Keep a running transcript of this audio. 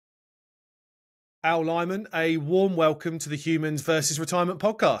Al Lyman, a warm welcome to the Humans versus Retirement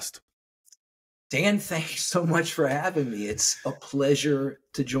podcast. Dan, thanks so much for having me. It's a pleasure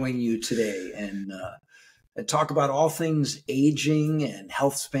to join you today and talk about all things aging and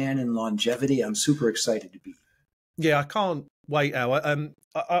health span and longevity. I'm super excited to be here. Yeah, I can't wait, Al.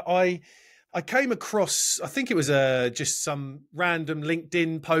 I came across, I think it was just some random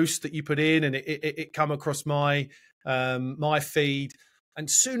LinkedIn post that you put in, and it come across my feed. And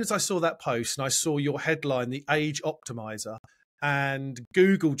as soon as I saw that post and I saw your headline, the Age Optimizer, and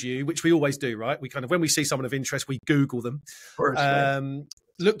Googled you, which we always do, right? We kind of, when we see someone of interest, we Google them. Of course, right.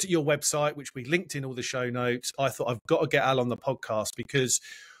 Looked at your website, which we linked in all the show notes. I thought, I've got to get Al on the podcast because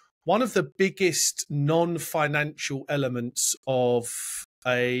one of the biggest non-financial elements of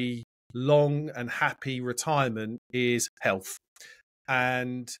a long and happy retirement is health.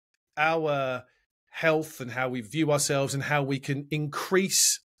 And our health and how we view ourselves and how we can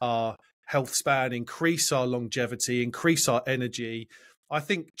increase our health span, increase our longevity, increase our energy, I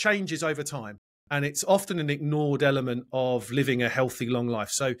think changes over time. And it's often an ignored element of living a healthy, long life.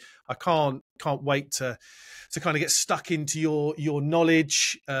 So I can't wait to kind of get stuck into your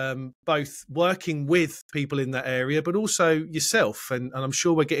knowledge, both working with people in that area, but also yourself. And I'm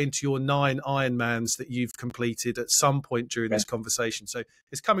sure we'll get into your 9 Ironmans that you've completed at some point during this conversation. So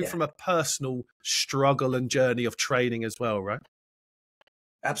it's coming from a personal struggle and journey of training as well, right?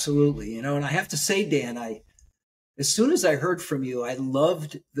 Absolutely. And I have to say, Dan, as soon as I heard from you, I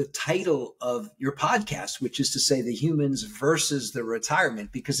loved the title of your podcast, which is to say the humans versus the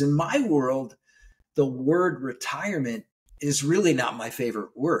retirement, because in my world, the word retirement is really not my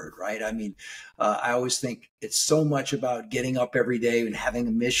favorite word, right? I mean, I always think it's so much about getting up every day and having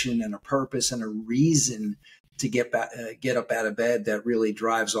a mission and a purpose and a reason to get up out of bed that really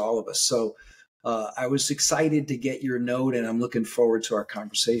drives all of us. So I was excited to get your note, and I'm looking forward to our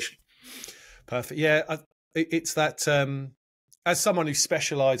conversation. Perfect. Yeah, it's that as someone who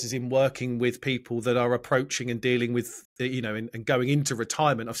specializes in working with people that are approaching and dealing with, and going into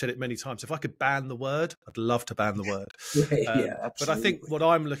retirement, I've said it many times, if I could ban the word, I'd love to ban the word. Yeah, absolutely. But I think what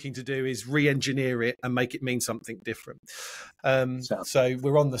I'm looking to do is re-engineer it and make it mean something different. So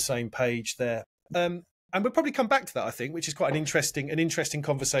we're on the same page there. And we'll probably come back to that, I think, which is quite an interesting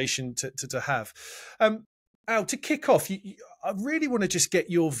conversation to have. Al, to kick off, I really want to just get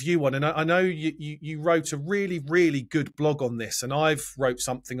your view on, and I know you wrote a really, really good blog on this, and I've wrote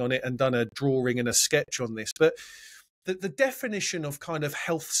something on it and done a drawing and a sketch on this, but the definition of kind of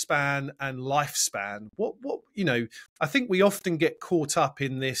health span and lifespan, what I think we often get caught up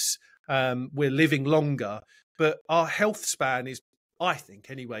in this, we're living longer, but our health span is, I think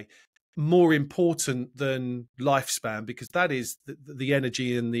anyway, more important than lifespan, because that is the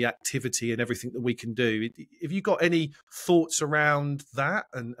energy and the activity and everything that we can do. Have you got any thoughts around that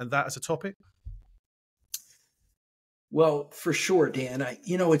and that as a topic? Well, for sure, Dan.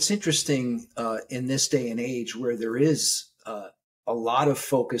 It's interesting in this day and age where there is a lot of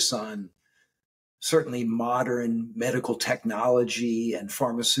focus on certainly modern medical technology and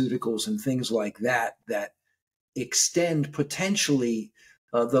pharmaceuticals and things like that extend potentially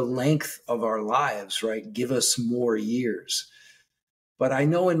the length of our lives, right? Give us more years. But I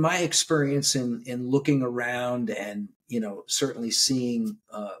know in my experience in looking around and, certainly seeing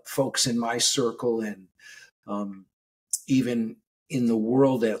folks in my circle and even in the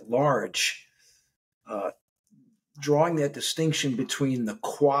world at large, drawing that distinction between the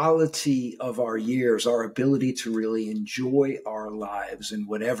quality of our years, our ability to really enjoy our lives and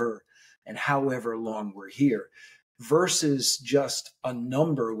whatever and however long we're here, versus just a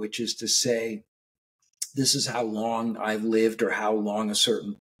number, which is to say, this is how long I've lived or how long a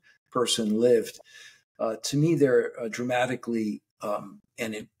certain person lived. To me, there are dramatically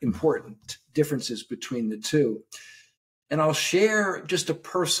and important differences between the two. And I'll share just a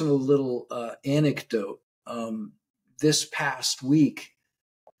personal little anecdote. This past week,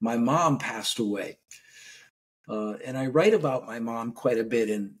 my mom passed away. And I write about my mom quite a bit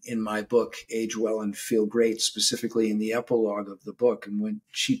in my book, Age Well and Feel Great, specifically in the epilogue of the book. And when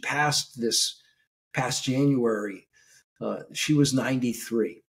she passed this past January, she was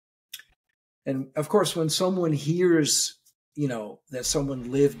 93. And of course, when someone hears, that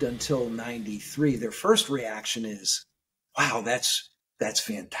someone lived until 93, their first reaction is, wow, that's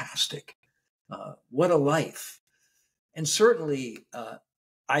fantastic. What a life. And certainly,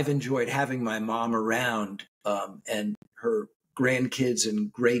 I've enjoyed having my mom around, and her grandkids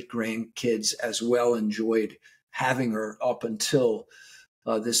and great grandkids as well enjoyed having her up until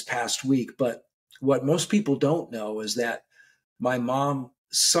this past week. But what most people don't know is that my mom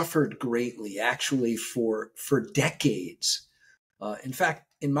suffered greatly, actually for decades. In fact,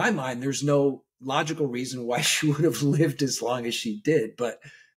 in my mind, there's no logical reason why she would have lived as long as she did, but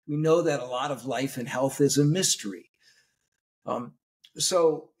we know that a lot of life and health is a mystery.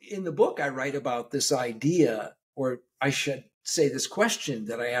 So in the book, I write about this idea, or I should say this question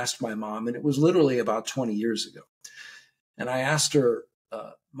that I asked my mom, and it was literally about 20 years ago. And I asked her,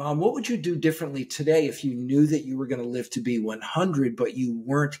 Mom, what would you do differently today if you knew that you were going to live to be 100, but you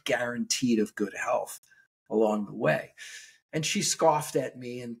weren't guaranteed of good health along the way? And she scoffed at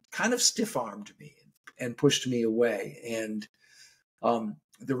me and kind of stiff-armed me and pushed me away. And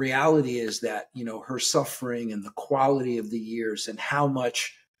the reality is that, her suffering and the quality of the years and how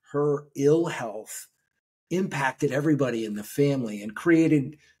much her ill health impacted everybody in the family and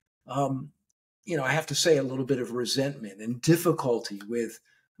created, I have to say, a little bit of resentment and difficulty with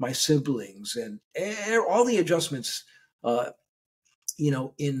my siblings and all the adjustments,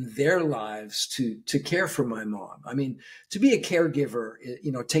 in their lives to care for my mom. I mean, to be a caregiver,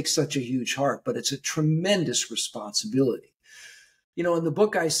 takes such a huge heart, but it's a tremendous responsibility. In the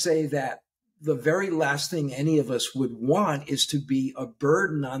book, I say that the very last thing any of us would want is to be a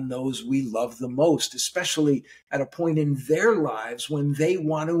burden on those we love the most, especially at a point in their lives when they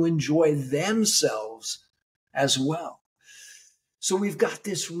want to enjoy themselves as well. So we've got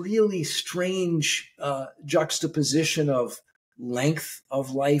this really strange juxtaposition of length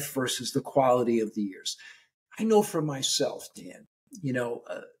of life versus the quality of the years. I know for myself, Dan,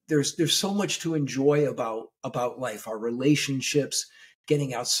 there's so much to enjoy about life, our relationships,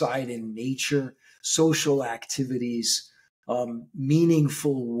 getting outside in nature, social activities,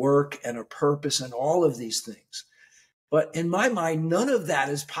 meaningful work and a purpose and all of these things. But in my mind, none of that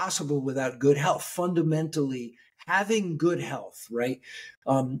is possible without good health. Fundamentally, having good health, right?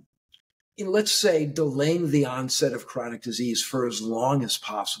 Let's say delaying the onset of chronic disease for as long as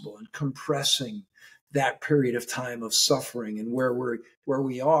possible and compressing that period of time of suffering and where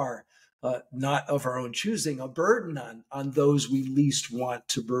we are, not of our own choosing, a burden on those we least want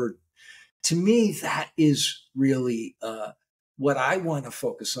to burden. To me, that is really what I want to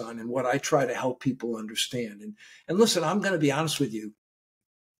focus on and what I try to help people understand. And listen, I'm going to be honest with you.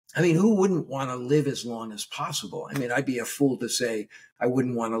 I mean, who wouldn't want to live as long as possible? I mean, I'd be a fool to say I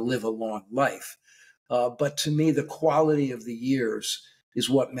wouldn't want to live a long life. But to me, the quality of the years is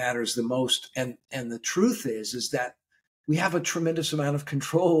what matters the most. And the truth is that we have a tremendous amount of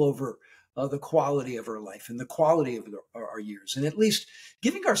control over the quality of our life and the quality of our years, and at least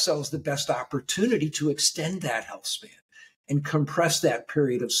giving ourselves the best opportunity to extend that health span and compress that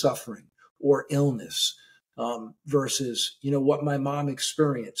period of suffering or illness versus, what my mom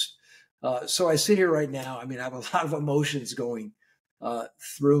experienced. So I sit here right now. I mean, I have a lot of emotions going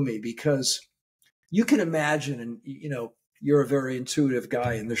through me because you can imagine, and, you're a very intuitive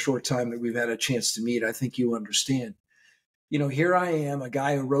guy in the short time that we've had a chance to meet. I think you understand. Here I am, a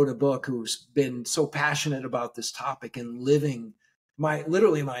guy who wrote a book who's been so passionate about this topic and living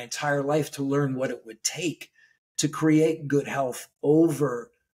literally my entire life to learn what it would take to create good health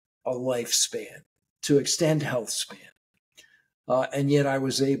over a lifespan, to extend health span. And yet I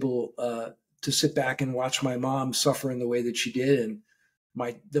was able to sit back and watch my mom suffer in the way that she did. And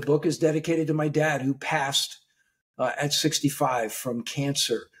the book is dedicated to my dad, who passed at 65 from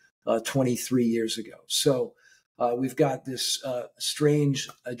cancer 23 years ago. So we've got this strange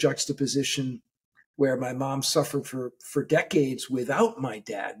juxtaposition where my mom suffered for decades without my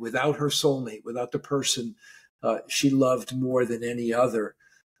dad, without her soulmate, without the person she loved more than any other,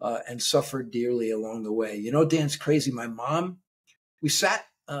 and suffered dearly along the way. Dan, it's crazy. My mom, we sat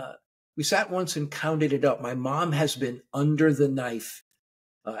once and counted it up. My mom has been under the knife,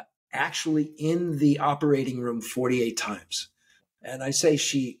 actually in the operating room 48 times. And I say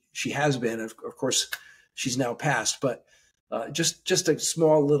she has been, of course, she's now passed, but just a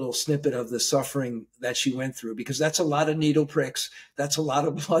small little snippet of the suffering that she went through, because that's a lot of needle pricks. That's a lot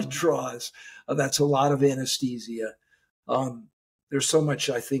of blood draws. That's a lot of anesthesia. There's so much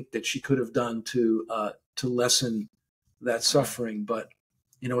I think that she could have done to lessen that suffering, but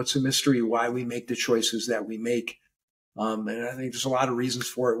it's a mystery why we make the choices that we make. And I think there's a lot of reasons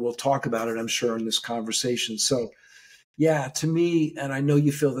for it. We'll talk about it, I'm sure, in this conversation. So yeah, to me, and I know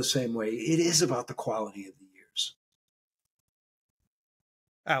you feel the same way, it is about the quality of the years.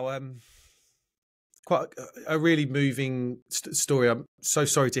 Quite a really moving story. I'm so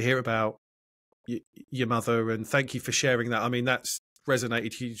sorry to hear about your mother, and thank you for sharing that. I mean, that's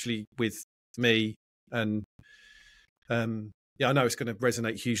resonated hugely with me, and I know it's going to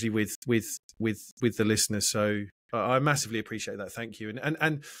resonate hugely with the listeners. So I massively appreciate that. Thank you,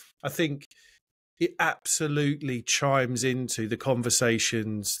 and I think it absolutely chimes into the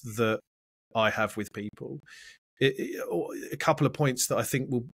conversations that I have with people. A couple of points that I think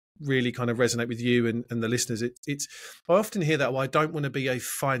really kind of resonate with you and the listeners. It's I often hear that, well, I don't want to be a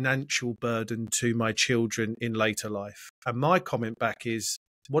financial burden to my children in later life. And my comment back is,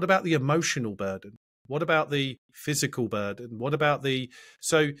 what about the emotional burden? What about the physical burden? What about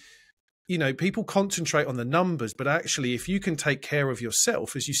people concentrate on the numbers, but actually, if you can take care of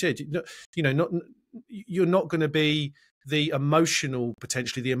yourself, as you said, you're not going to be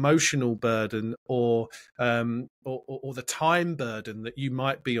potentially the emotional burden or the time burden that you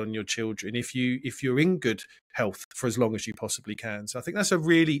might be on your children if you're in good health for as long as you possibly can. So I think that's a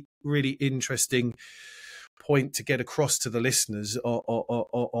really, really interesting point to get across to the listeners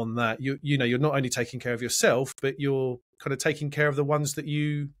on that. You're not only taking care of yourself, but you're kind of taking care of the ones that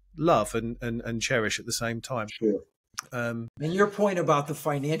you love and cherish at the same time. Sure. And your point about the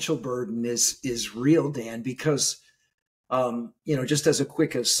financial burden is real, Dan, because just as a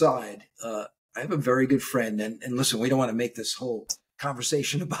quick aside, I have a very good friend, and listen, we don't want to make this whole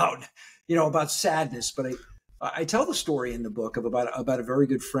conversation about sadness, but I tell the story in the book of about a very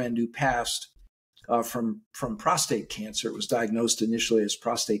good friend who passed from prostate cancer. It was diagnosed initially as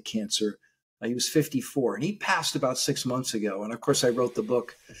prostate cancer. He was 54, and he passed about 6 months ago. And of course, I wrote the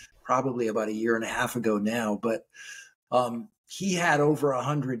book probably about a year and a half ago now, but he had over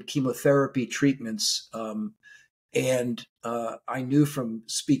 100 chemotherapy treatments. And I knew from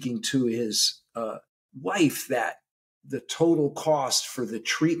speaking to his wife that the total cost for the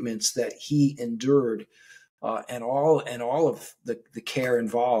treatments that he endured and all of the care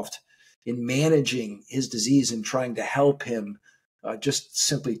involved in managing his disease and trying to help him just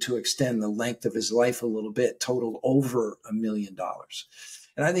simply to extend the length of his life a little bit totaled over $1 million.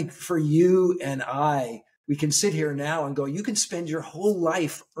 And I think for you and I, we can sit here now and go, you can spend your whole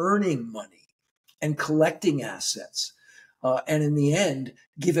life earning money and collecting assets. And in the end,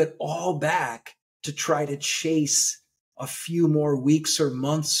 give it all back to try to chase a few more weeks or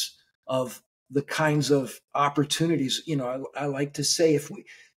months of the kinds of opportunities. I like to say,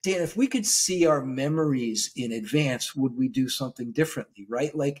 Dan, if we could see our memories in advance, would we do something differently,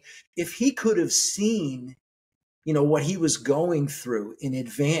 right? Like if he could have seen, what he was going through in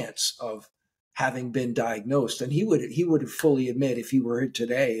advance of having been diagnosed, and he would fully admit, if he were here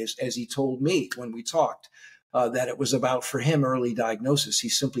today, as he told me when we talked, that it was about, for him, early diagnosis. He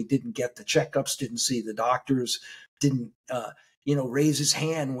simply didn't get the checkups, didn't see the doctors, didn't raise his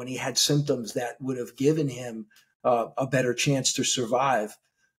hand when he had symptoms that would have given him a better chance to survive.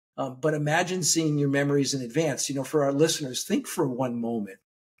 But imagine seeing your memories in advance. For our listeners, think for one moment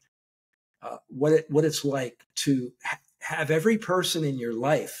what it's like to have every person in your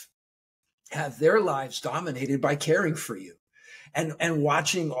life have their lives dominated by caring for you, and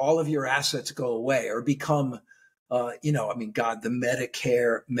watching all of your assets go away or become, God, the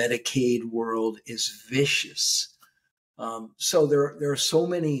Medicare, Medicaid world is vicious. So there are so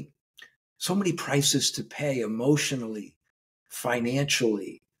many prices to pay emotionally,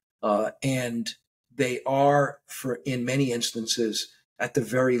 financially, and they are, in many instances, at the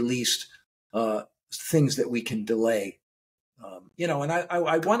very least, things that we can delay. And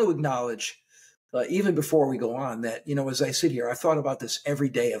I want to acknowledge, even before we go on, that, as I sit here, I thought about this every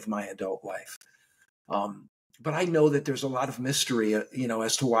day of my adult life. But I know that there's a lot of mystery,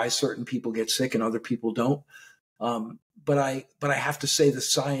 as to why certain people get sick and other people don't. But I have to say the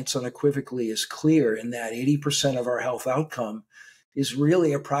science unequivocally is clear in that 80% of our health outcome is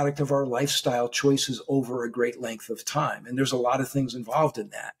really a product of our lifestyle choices over a great length of time. And there's a lot of things involved in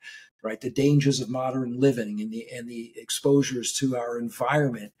that, right? The dangers of modern living and the exposures to our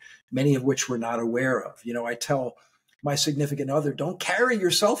environment, many of which we're not aware of. I tell my significant other, don't carry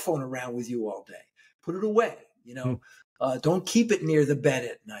your cell phone around with you all day. Put it away, Don't keep it near the bed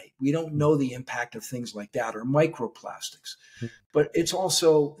at night. We don't know the impact of things like that, or microplastics. But it's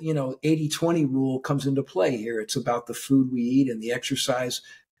also, 80-20 rule comes into play here. It's about the food we eat and the exercise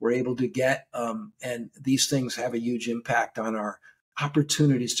we're able to get. And these things have a huge impact on our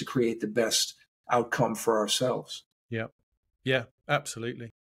opportunities to create the best outcome for ourselves. Yeah,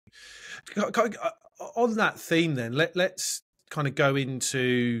 absolutely. On that theme then, let's kind of go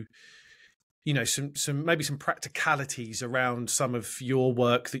into some practicalities around some of your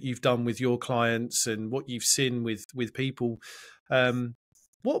work that you've done with your clients and what you've seen with people.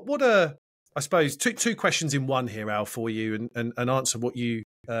 What are, I suppose, two questions in one here, Al, for you, and answer what you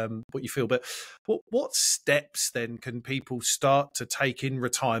feel. But what steps then can people start to take in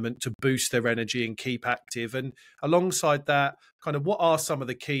retirement to boost their energy and keep active? And alongside that, kind of what are some of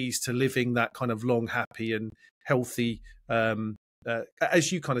the keys to living that kind of long, happy and healthy,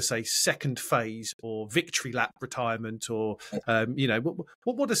 as you kind of say, second phase or victory lap retirement, or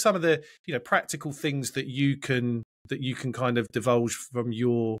what are some of the practical things that you can that you can kind of divulge from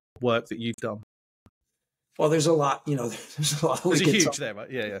your work that you've done? Well, there's a lot, there's a lot. There's a huge there, right?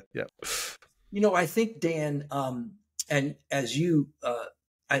 Yeah. I think, Dan, and as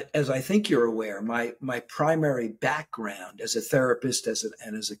I think you're aware, my primary background as a therapist,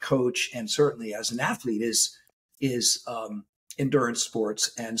 and as a coach, and certainly as an athlete is endurance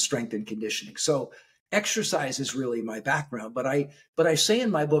sports and strength and conditioning. So exercise is really my background. But I say in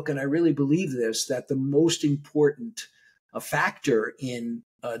my book, and I really believe this, that the most important factor in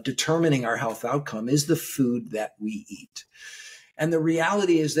determining our health outcome is the food that we eat. And the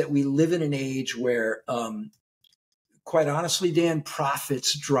reality is that we live in an age where, quite honestly, Dan,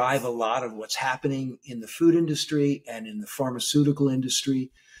 profits drive a lot of what's happening in the food industry and in the pharmaceutical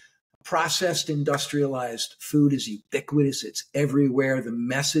industry. Processed, industrialized food is ubiquitous. It's everywhere. The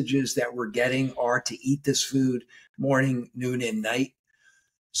messages that we're getting are to eat this food morning, noon, and night.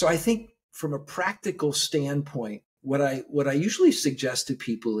 So I think from a practical standpoint, what I usually suggest to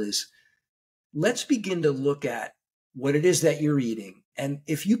people is, let's begin to look at what it is that you're eating. And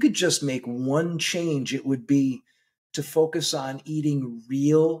if you could just make one change, it would be to focus on eating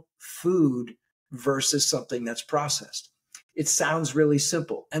real food versus something that's processed. It sounds really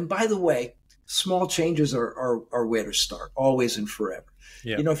simple. And by the way, small changes are where to start, always and forever.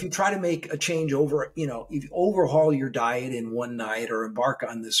 Yeah. If you try to make a change if you overhaul your diet in one night or embark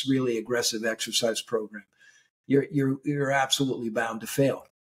on this really aggressive exercise program, you're absolutely bound to fail.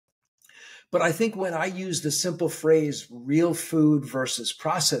 But I think when I use the simple phrase real food versus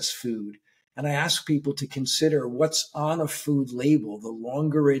processed food, and I ask people to consider what's on a food label, the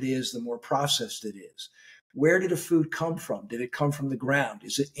longer it is, the more processed it is. Where did a food come from? Did it come from the ground?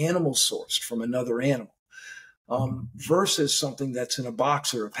 Is it animal sourced from another animal? Versus something that's in a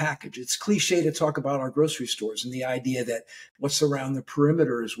box or a package. It's cliche to talk about our grocery stores and the idea that what's around the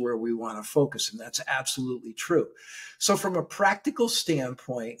perimeter is where we want to focus. And that's absolutely true. So from a practical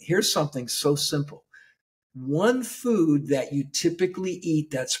standpoint, here's something so simple. One food that you typically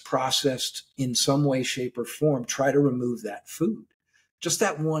eat that's processed in some way, shape, or form, try to remove that food. Just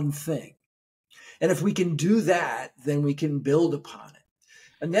that one thing. And if we can do that, then we can build upon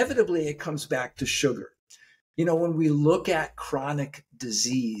it. Inevitably, it comes back to sugar. When we look at chronic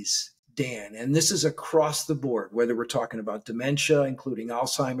disease, Dan, and this is across the board, whether we're talking about dementia, including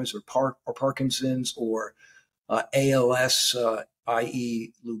Alzheimer's or Parkinson's, or ALS,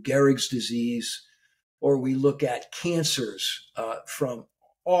 i.e. Lou Gehrig's disease, or we look at cancers from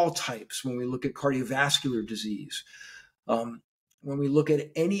all types, when we look at cardiovascular disease, when we look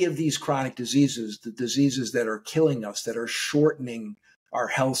at any of these chronic diseases, the diseases that are killing us, that are shortening our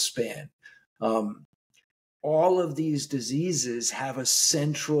health span, all of these diseases have a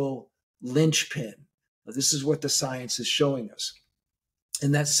central linchpin. This is what the science is showing us.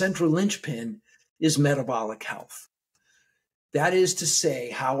 And that central linchpin is metabolic health. That is to say,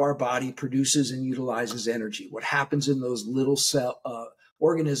 how our body produces and utilizes energy, what happens in those little cell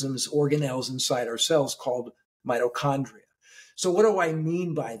organelles inside our cells called mitochondria. So what do I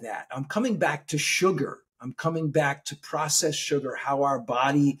mean by that? I'm coming back to sugar. I'm coming back to processed sugar, how our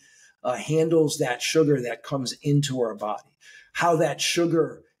body handles that sugar that comes into our body, how that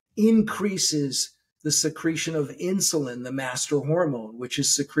sugar increases the secretion of insulin, the master hormone, which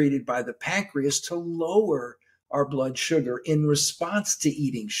is secreted by the pancreas to lower our blood sugar in response to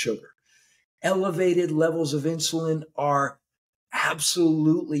eating sugar. Elevated levels of insulin are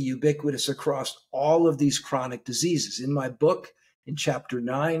absolutely ubiquitous across all of these chronic diseases. In my book, in chapter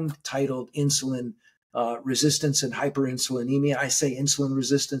 9, titled Insulin Resistance and Hyperinsulinemia, I say insulin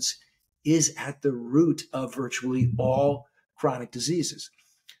resistance is at the root of virtually all chronic diseases.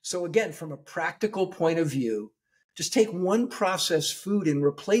 So again, from a practical point of view, just take one processed food and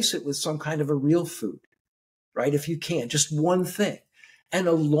replace it with some kind of a real food, right? If you can, just one thing. And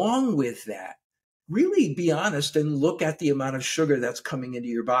along with that, really be honest and look at the amount of sugar that's coming into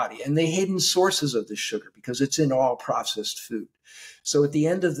your body and the hidden sources of the sugar, because it's in all processed food. So at the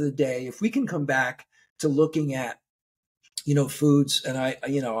end of the day, if we can come back to looking at foods, and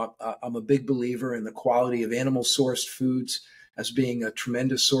I'm a big believer in the quality of animal sourced foods as being a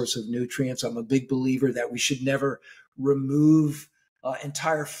tremendous source of nutrients. I'm a big believer that we should never remove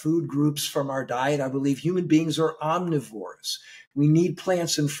entire food groups from our diet. I believe human beings are omnivores. We need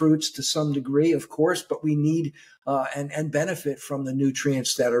plants and fruits to some degree, of course, but we need and benefit from the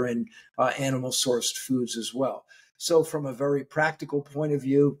nutrients that are in animal sourced foods as well. So from a very practical point of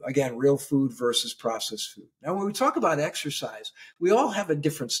view, again, real food versus processed food. Now, when we talk about exercise, we all have a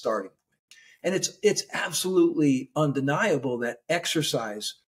different starting point. And it's absolutely undeniable that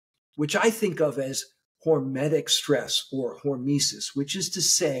exercise, which I think of as hormetic stress or hormesis, which is to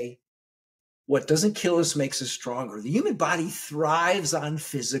say, what doesn't kill us makes us stronger. The human body thrives on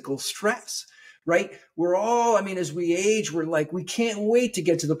physical stress, right? We're all, I mean, as we age, we're like, we can't wait to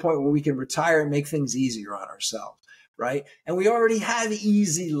get to the point where we can retire and make things easier on ourselves, right? And we already have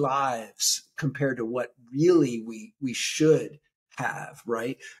easy lives compared to what really we should have,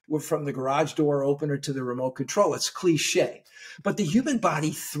 right? We're from the garage door opener to the remote control. It's cliche, but the human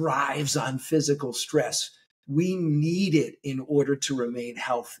body thrives on physical stress. We need it in order to remain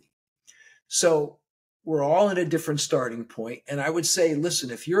healthy. So we're all at a different starting point. And I would say,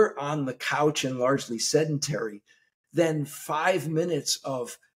 listen, if you're on the couch and largely sedentary, then 5 minutes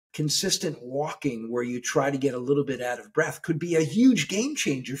of consistent walking where you try to get a little bit out of breath could be a huge game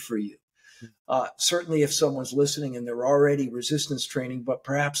changer for you. Certainly if someone's listening and they're already resistance training, but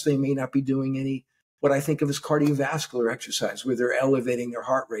perhaps they may not be doing any, what I think of as cardiovascular exercise, where they're elevating their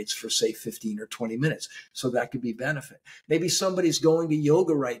heart rates for, say, 15 or 20 minutes. So that could be benefit. Maybe somebody's going to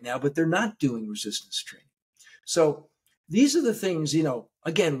yoga right now, but they're not doing resistance training. So these are the things,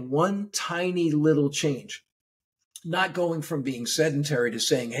 again, one tiny little change, not going from being sedentary to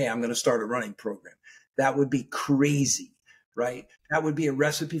saying, hey, I'm going to start a running program. That would be crazy, right? That would be a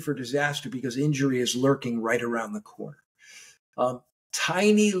recipe for disaster because injury is lurking right around the corner.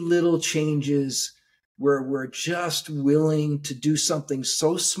 Tiny little changes where we're just willing to do something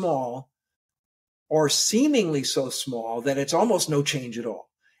so small or seemingly so small that it's almost no change at all,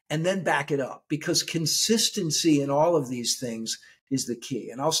 and then back it up, because consistency in all of these things is the key.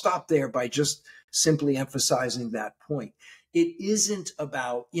 And I'll stop there by just simply emphasizing that point. It isn't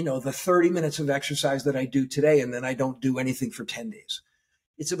about, the 30 minutes of exercise that I do today and then I don't do anything for 10 days.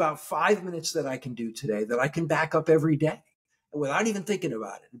 It's about 5 minutes that I can do today that I can back up every day without even thinking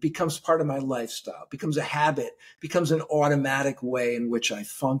about it. It becomes part of my lifestyle, becomes a habit, becomes an automatic way in which I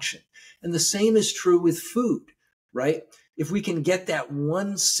function. And the same is true with food, right? If we can get that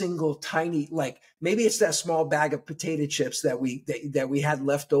one single tiny, like maybe it's that small bag of potato chips that we had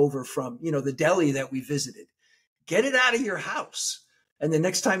left over from, the deli that we visited. Get it out of your house. And the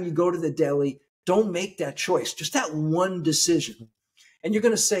next time you go to the deli, don't make that choice. Just that one decision. And you're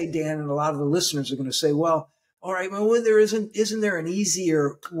going to say, Dan, and a lot of the listeners are going to say, well, all right, well, isn't there an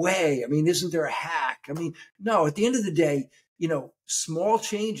easier way? I mean, isn't there a hack? I mean, no, at the end of the day, small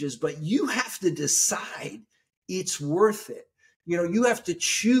changes, but you have to decide it's worth it. You have to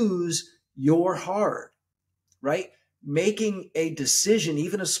choose your heart, right? Making a decision,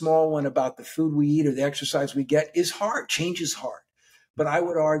 even a small one, about the food we eat or the exercise we get is hard. Change is hard. But I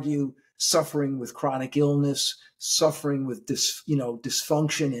would argue suffering with chronic illness, suffering with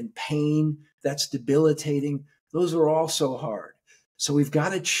dysfunction and pain that's debilitating, those are also hard. So we've got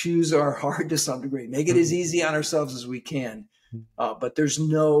to choose our heart to some degree, make it as easy on ourselves as we can. But there's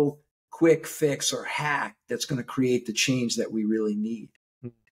no quick fix or hack that's going to create the change that we really need.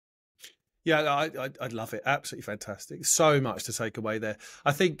 Yeah, I love it. Absolutely fantastic. So much to take away there.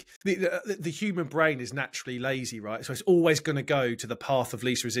 I think the human brain is naturally lazy, right? So it's always going to go to the path of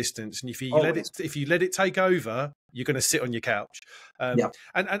least resistance. And if you let it take over, you're going to sit on your couch. And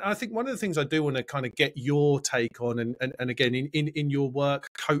I think one of the things I do want to kind of get your take on, and again in your work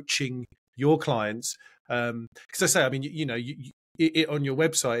coaching your clients, because I say, I mean, it on your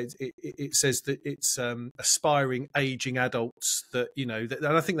website, it says that it's aspiring aging adults that, and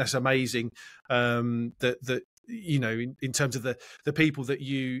I think that's amazing. That in terms of the people that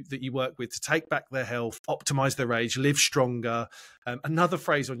you work with, to take back their health, optimize their age, live stronger. Another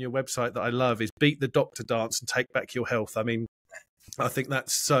phrase on your website that I love is beat the doctor dance and take back your health. I mean, I think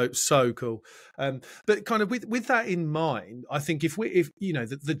that's so cool. But kind of with that in mind, I think if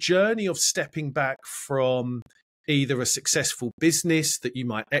the journey of stepping back from either a successful business that you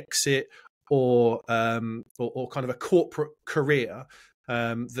might exit or kind of a corporate career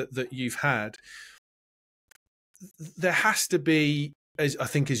that you've had, there has to be, as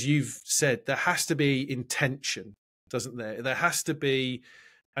you've said, there has to be intention, doesn't there? There has to be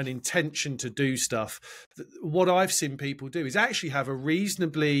an intention to do stuff. What I've seen people do is actually have a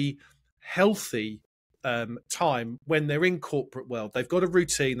reasonably healthy time when they're in corporate world. They've got a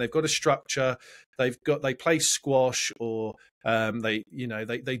routine, they've got a structure, they play squash, or they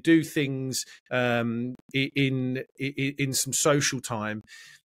do things in some social time.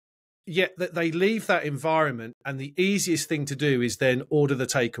 Yet that they leave that environment, and the easiest thing to do is then order the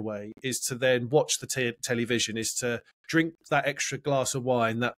takeaway, is to then watch the television, is to drink that extra glass of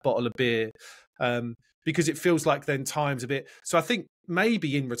wine, that bottle of beer, because it feels like then time's a bit. So I think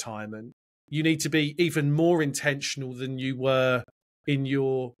maybe in retirement, you need to be even more intentional than you were in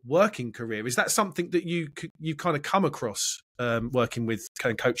your working career. Is that something that you kind of come across working with,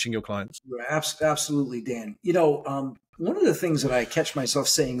 kind of coaching your clients? Absolutely, Dan. one of the things that I catch myself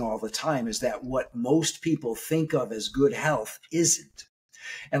saying all the time is that what most people think of as good health isn't.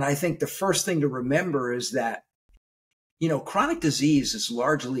 And I think the first thing to remember is that, chronic disease is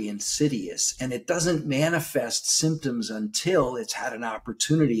largely insidious, and it doesn't manifest symptoms until it's had an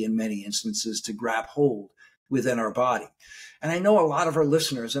opportunity in many instances to grab hold within our body. And I know a lot of our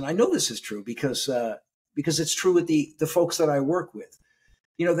listeners, and I know this is true because it's true with the folks that I work with.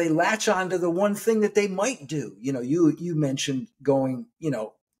 They latch on to the one thing that they might do. You mentioned going,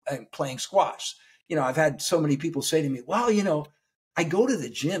 and playing squash. I've had so many people say to me, well, I go to the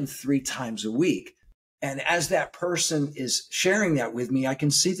gym 3 times a week. And as that person is sharing that with me, I can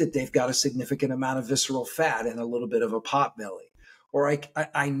see that they've got a significant amount of visceral fat and a little bit of a pot belly. Or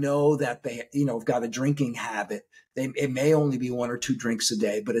I know that they, have got a drinking habit. It may only be 1 or 2 drinks a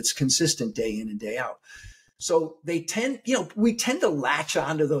day, but it's consistent day in and day out. So we tend to latch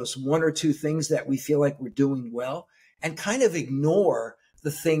onto those 1 or 2 things that we feel like we're doing well and kind of ignore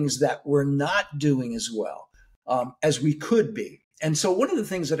the things that we're not doing as well as we could be. And so one of the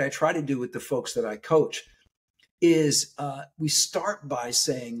things that I try to do with the folks that I coach is we start by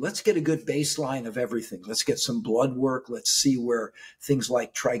saying, let's get a good baseline of everything. Let's get some blood work. Let's see where things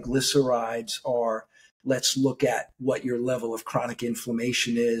like triglycerides are. Let's look at what your level of chronic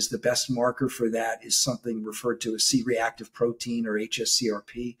inflammation is. The best marker for that is something referred to as C-reactive protein or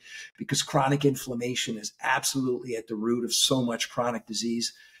HSCRP, because chronic inflammation is absolutely at the root of so much chronic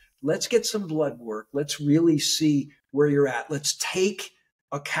disease. Let's get some blood work. Let's really see where you're at. Let's take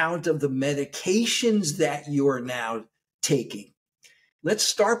account of the medications that you're now taking. Let's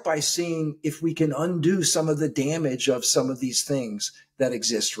start by seeing if we can undo some of the damage of some of these things that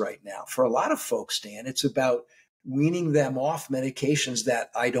exist right now. For a lot of folks, Dan, it's about weaning them off medications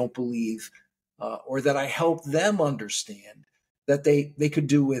that I don't believe or that I help them understand that they could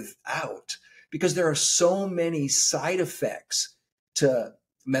do without, because there are so many side effects to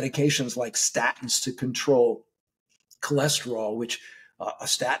medications like statins to control cholesterol, which a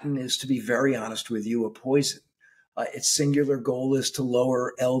statin is, to be very honest with you, a poison. Its singular goal is to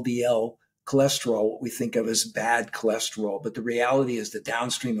lower LDL cholesterol, what we think of as bad cholesterol. But the reality is the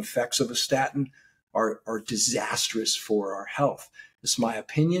downstream effects of a statin are disastrous for our health. It's my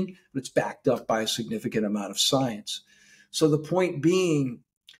opinion, but it's backed up by a significant amount of science. So the point being,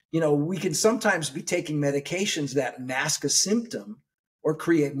 we can sometimes be taking medications that mask a symptom or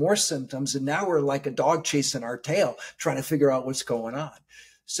create more symptoms. And now we're like a dog chasing our tail, trying to figure out what's going on.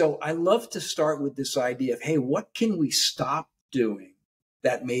 So I love to start with this idea of, hey, what can we stop doing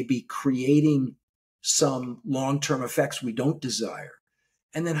that may be creating some long-term effects we don't desire?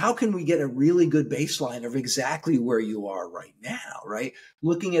 And then how can we get a really good baseline of exactly where you are right now, right?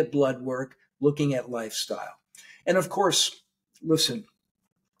 Looking at blood work, looking at lifestyle. And of course, listen,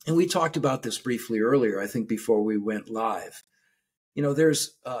 and we talked about this briefly earlier, I think before we went live.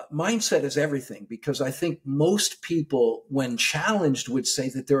 There's mindset is everything, because I think most people, when challenged, would say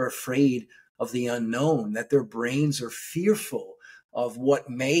that they're afraid of the unknown, that their brains are fearful of what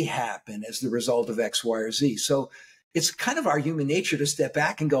may happen as the result of X, Y, or Z. So it's kind of our human nature to step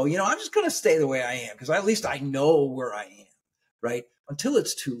back and go, I'm just going to stay the way I am, because at least I know where I am, right? Until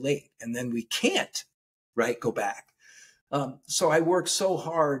it's too late. And then we can't, right, go back. So I work so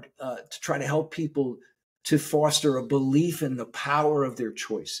hard to try to help people to foster a belief in the power of their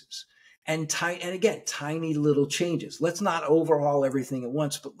choices. And again, tiny little changes. Let's not overhaul everything at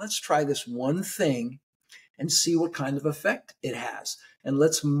once, but let's try this one thing and see what kind of effect it has. And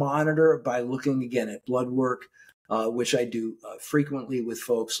let's monitor by looking again at blood work, which I do frequently with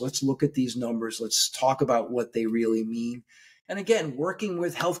folks. Let's look at these numbers. Let's talk about what they really mean. And again, working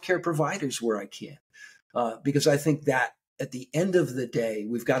with healthcare providers where I can, because I think that at the end of the day,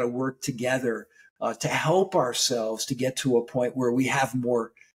 we've got to work together to help ourselves to get to a point where we have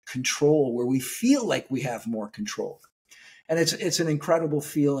more control, where we feel like we have more control. And it's an incredible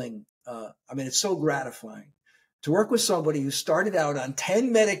feeling. It's so gratifying to work with somebody who started out on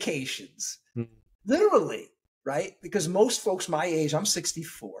 10 medications, literally, right? Because most folks my age, I'm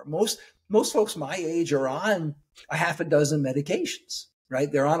 64, most folks my age are on a half a dozen medications,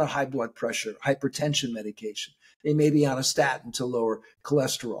 right? They're on a high blood pressure, hypertension medication. They may be on a statin to lower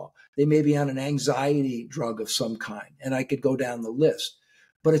cholesterol. They may be on an anxiety drug of some kind. And I could go down the list.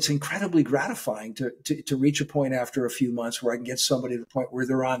 But it's incredibly gratifying to reach a point after a few months where I can get somebody to the point where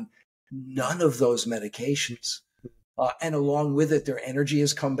they're on none of those medications. And along with it, their energy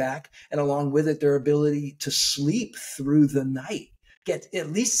has come back. And along with it, their ability to sleep through the night. Get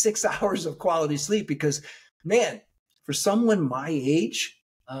at least 6 hours of quality sleep, because, man, for someone my age,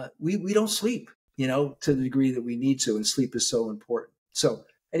 we don't sleep, to the degree that we need to. And sleep is so important. So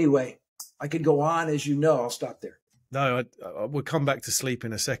anyway, I could go on, as you know. I'll stop there. No, I will come back to sleep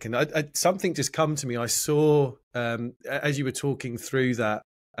in a second. Something just come to me. I saw as you were talking through that,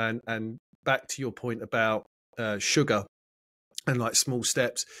 and back to your point about sugar and like small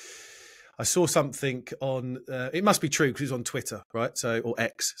steps. I saw something on. It must be true because it's on Twitter, right? So or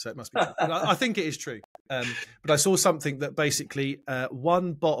X, so it must be true. I think it is true. But I saw something that basically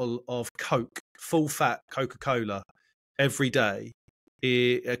one bottle of Coke, full fat Coca-Cola, every day,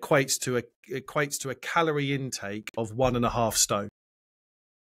 it equates to a calorie intake of 1.5 stone,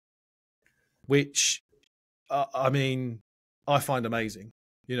 which I mean I find amazing.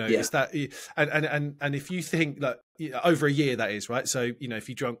 You know, Yeah. it's that, and if you think that over a year, that is right. So you know, if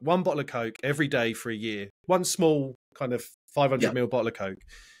you drank one bottle of Coke every day for a year, one small kind of 500 ml bottle of Coke,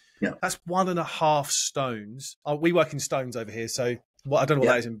 that's 1.5 stones. Oh, we work in stones over here, so I don't know what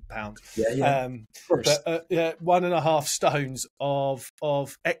that is in pounds. Of course. But 1.5 stones of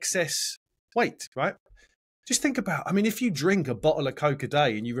excess weight, right? Just think about, I mean, if you drink a bottle of Coke a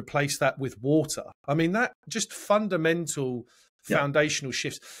day and you replace that with water, I mean, that just fundamental foundational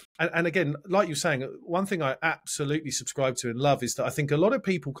shifts. And again, like you're saying, one thing I absolutely subscribe to and love is that I think a lot of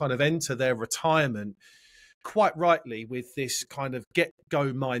people kind of enter their retirement quite rightly with this kind of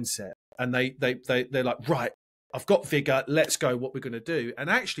get-go mindset. And they're like, right, I've got vigor, let's go, what we're going to do. And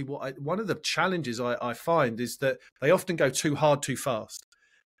actually, one of the challenges I find is that they often go too hard, too fast.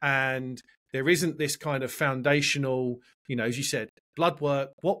 And there isn't this kind of foundational, you know, as you said, blood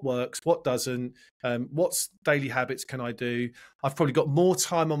work, what works, what doesn't, what's daily habits can I do? I've probably got more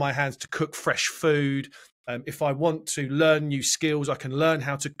time on my hands to cook fresh food. If I want to learn new skills, I can learn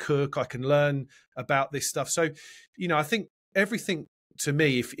how to cook. I can learn about this stuff. So, you know, I think everything to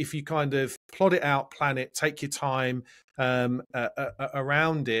me, if you kind of plot it out, plan it, take your time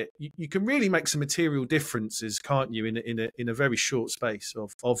around it, you can really make some material differences, can't you? In a very short space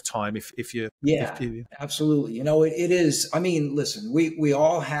of time. If you absolutely. You know, it is. I mean, listen, we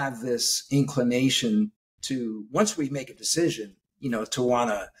all have this inclination to, once we make a decision, you know, to want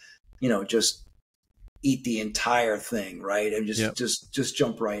to, you know, just eat the entire thing, right, and just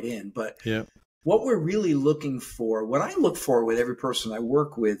jump right in. But what we're really looking for, what I look for with every person I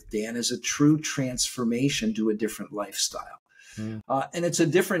work with, Dan, is a true transformation to a different lifestyle. And it's a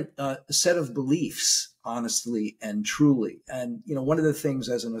different set of beliefs, honestly and truly. And, you know, one of the things,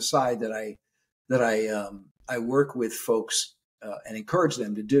 as an aside, that I work with folks and encourage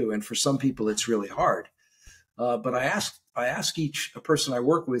them to do, and for some people it's really hard, but I ask each person I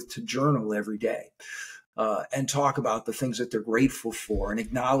work with to journal every day. And talk about the things that they're grateful for and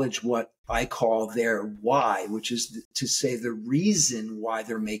acknowledge what I call their why, which is to say the reason why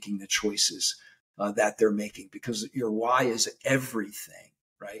they're making the choices that they're making, because your why is everything,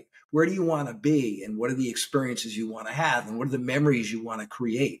 right? Where do you want to be, and what are the experiences you want to have, and what are the memories you want to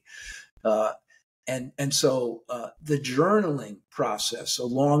create? And so the journaling process,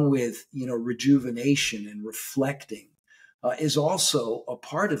 along with, you know, rejuvenation and reflecting, is also a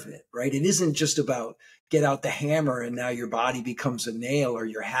part of it, right? It isn't just about get out the hammer and now your body becomes a nail, or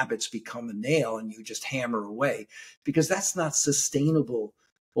your habits become a nail and you just hammer away, because that's not sustainable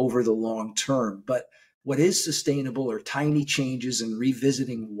over the long term. But what is sustainable are tiny changes and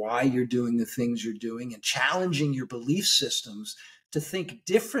revisiting why you're doing the things you're doing, and challenging your belief systems to think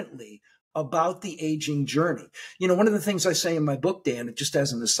differently about the aging journey. You know, one of the things I say in my book, Dan, just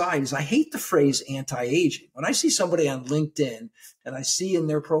as an aside, is I hate the phrase anti-aging. When I see somebody on LinkedIn and I see in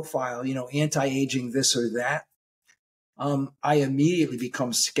their profile, you know, anti-aging this or that, I immediately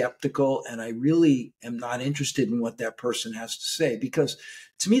become skeptical, and I really am not interested in what that person has to say, because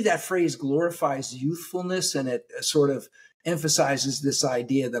to me, that phrase glorifies youthfulness, and it sort of emphasizes this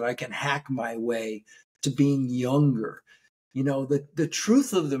idea that I can hack my way to being younger. You know, the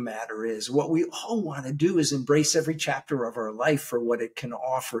truth of the matter is, what we all want to do is embrace every chapter of our life for what it can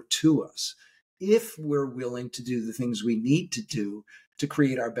offer to us, if we're willing to do the things we need to do to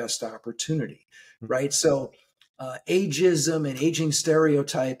create our best opportunity, right? So ageism and aging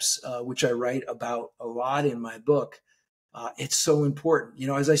stereotypes, which I write about a lot in my book, it's so important. You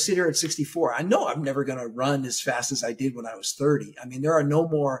know, as I sit here at 64, I know I'm never going to run as fast as I did when I was 30. I mean, there are no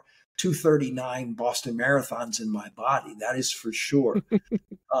more 2:39 Boston marathons in my body. That is for sure.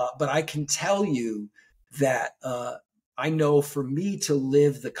 But I can tell you that I know, for me to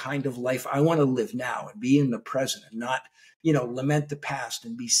live the kind of life I want to live now and be in the present, and not, you know, lament the past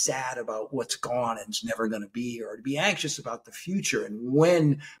and be sad about what's gone and it's never going to be, or to be anxious about the future and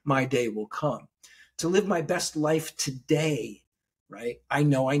when my day will come. To live my best life today, right? I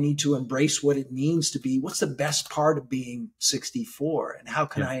know I need to embrace what it means to be, what's the best part of being 64, and how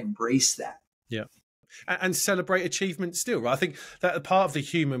can I embrace that? Yeah. And celebrate achievement still, right? I think that a part of the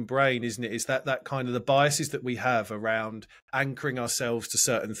human brain, isn't it, is that kind of the biases that we have around anchoring ourselves to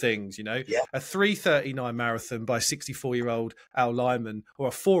certain things, you know? Yeah. A 3:39 marathon by 64-year-old Al Lyman, or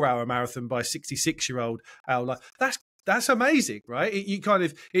a 4-hour marathon by 66-year-old Al Lyman. That's amazing, right?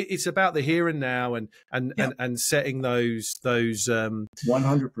 It's about the here and now, and setting those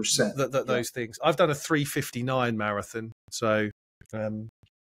 100%. those things. I've done a 3:59 marathon, so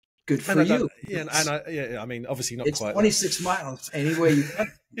good for you. I mean, obviously not it's quite. 26 miles anyway you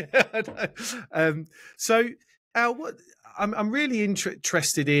can. So, Al, I'm really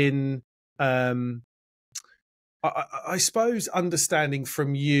interested in, I suppose, understanding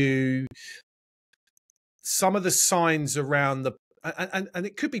from you some of the signs around and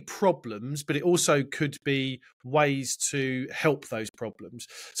it could be problems, but it also could be ways to help those problems.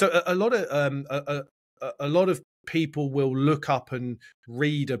 So a lot of people will look up and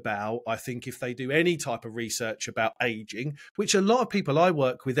read about, I think, if they do any type of research about aging, which a lot of people I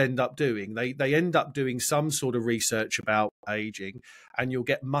work with end up doing. They end up doing some sort of research about aging, and you'll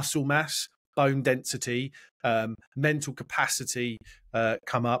get muscle mass, bone density, mental capacity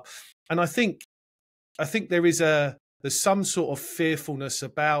come up. And I think there's some sort of fearfulness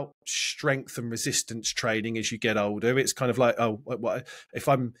about strength and resistance training as you get older. It's kind of like, if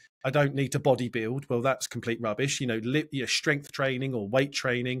I don't need to bodybuild, well, that's complete rubbish. Strength training or weight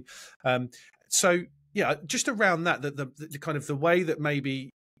training. So yeah, just around that, the kind of the way that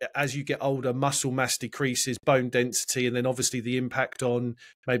maybe as you get older, muscle mass decreases, bone density, and then obviously the impact on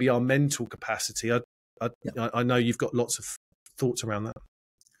maybe our mental capacity. I know you've got lots of thoughts around that.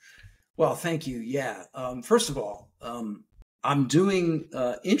 Well, thank you. Yeah. First of all, I'm doing,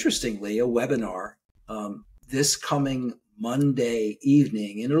 interestingly, a webinar this coming Monday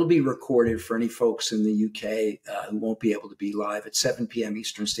evening, and it'll be recorded for any folks in the UK who won't be able to be live at 7 p.m.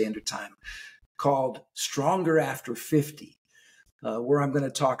 Eastern Standard Time, called Stronger After 50, where I'm going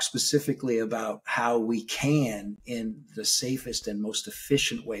to talk specifically about how we can, in the safest and most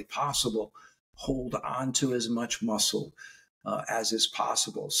efficient way possible, hold on to as much muscle as is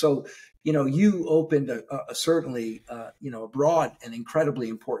possible. So, you opened certainly a broad and incredibly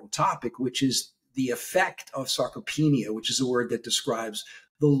important topic, which is the effect of sarcopenia, which is a word that describes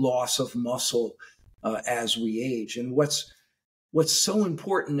the loss of muscle as we age. And what's so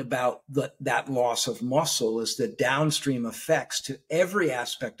important about that loss of muscle is the downstream effects to every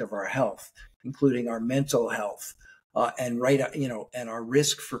aspect of our health, including our mental health and our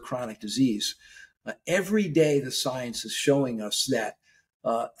risk for chronic disease. Every day, the science is showing us that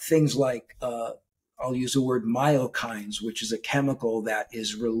things like, I'll use the word myokines, which is a chemical that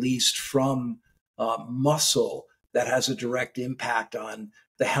is released from muscle that has a direct impact on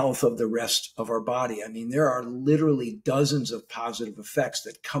the health of the rest of our body. I mean, there are literally dozens of positive effects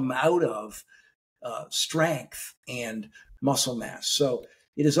that come out of strength and muscle mass. So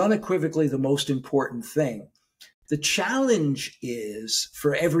it is unequivocally the most important thing. The challenge is,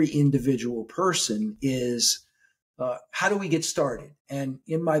 for every individual person, is how do we get started? And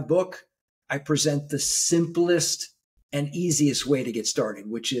in my book, I present the simplest and easiest way to get started,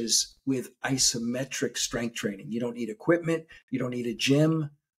 which is with isometric strength training. You don't need equipment. You don't need a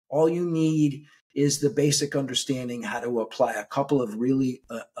gym. All you need is the basic understanding how to apply a couple of really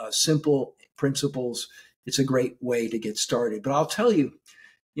simple principles. It's a great way to get started. But I'll tell you,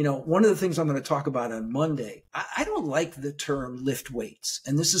 one of the things I'm going to talk about on Monday, I don't like the term lift weights.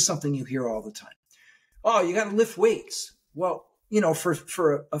 And this is something you hear all the time. Oh, you got to lift weights. Well,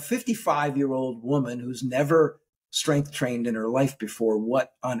 for a 55-year-old woman who's never strength trained in her life before,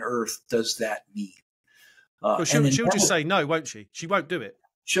 what on earth does that mean? Well, she'll just say no, won't she? She won't do it.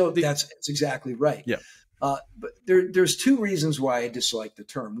 That's exactly right. Yeah. But there's two reasons why I dislike the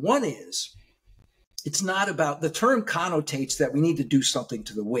term. One is, it's not about, the term connotates that we need to do something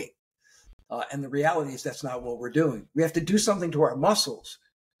to the weight. And the reality is that's not what we're doing. We have to do something to our muscles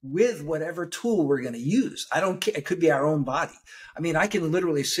with whatever tool we're going to use. I don't care. It could be our own body. I mean, I can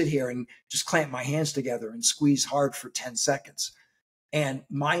literally sit here and just clamp my hands together and squeeze hard for 10 seconds. And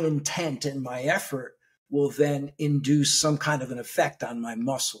my intent and my effort will then induce some kind of an effect on my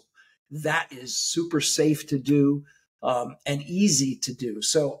muscle. That is super safe to do. And easy to do.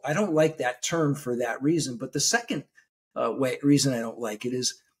 So I don't like that term for that reason. But the second reason I don't like it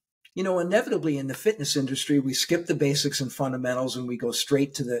is, inevitably in the fitness industry, we skip the basics and fundamentals and we go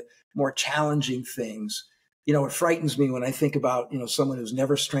straight to the more challenging things. It frightens me when I think about, someone who's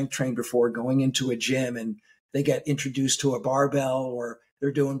never strength trained before going into a gym and they get introduced to a barbell or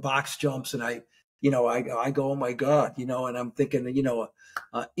they're doing box jumps. And I go, oh my God, and I'm thinking,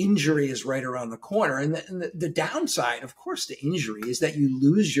 injury is right around the corner. And the downside, of course, to injury is that you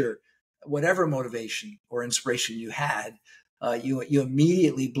lose your whatever motivation or inspiration you had, you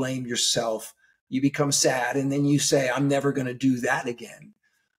immediately blame yourself. You become sad, and then you say, "I'm never going to do that again."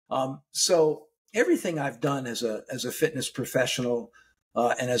 So everything I've done as a fitness professional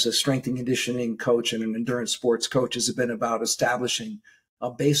and as a strength and conditioning coach and an endurance sports coach has been about establishing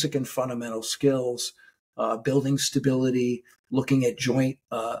basic and fundamental skills, building stability, looking at joint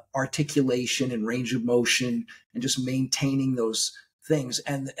articulation and range of motion, and just maintaining those things.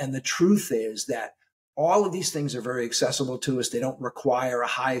 And the truth is that all of these things are very accessible to us. They don't require a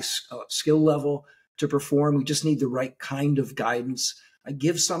high skill level to perform. We just need the right kind of guidance. I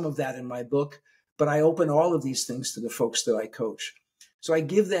give some of that in my book, but I open all of these things to the folks that I coach. So I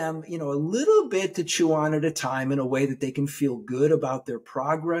give them, a little bit to chew on at a time in a way that they can feel good about their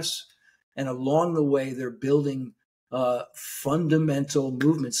progress. And along the way, they're building fundamental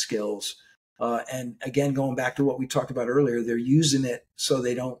movement skills. And again, going back to what we talked about earlier, they're using it so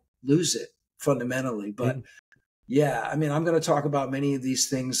they don't lose it fundamentally. But yeah, I mean, I'm going to talk about many of these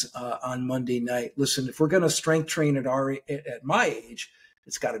things on Monday night. Listen, if we're going to strength train at my age,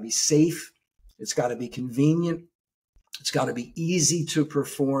 it's got to be safe. It's got to be convenient. It's got to be easy to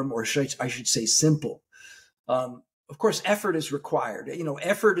perform, or I should say simple. Of course, effort is required.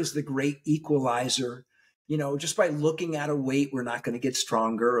 Effort is the great equalizer. Just by looking at a weight, we're not going to get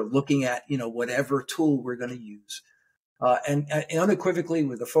stronger, or looking at, whatever tool we're going to use. And unequivocally,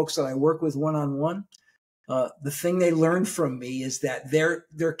 with the folks that I work with one-on-one, the thing they learn from me is that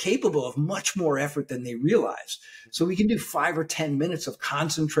they're capable of much more effort than they realize. So we can do 5 or 10 minutes of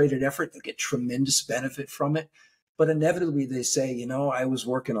concentrated effort. They'll get tremendous benefit from it. But inevitably they say, I was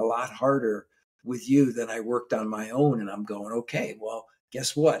working a lot harder with you than I worked on my own. And I'm going, okay, well,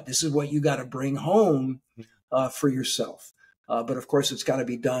 guess what? This is what you got to bring home for yourself. But of course, it's got to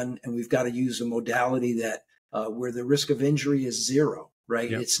be done. And we've got to use a modality that where the risk of injury is zero, right?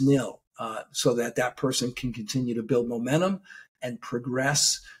 Yep. It's nil. So that person can continue to build momentum and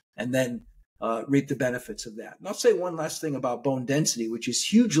progress, and then reap the benefits of that. And I'll say one last thing about bone density, which is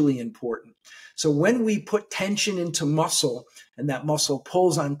hugely important. So when we put tension into muscle, and that muscle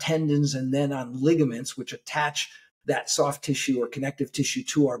pulls on tendons and then on ligaments, which attach that soft tissue or connective tissue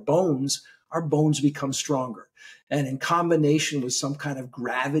to our bones become stronger. And in combination with some kind of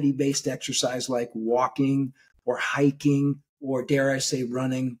gravity-based exercise like walking or hiking, or dare I say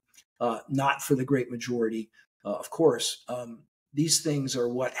running, not for the great majority, of course. These things are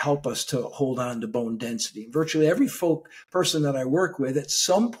what help us to hold on to bone density. Virtually every person that I work with, at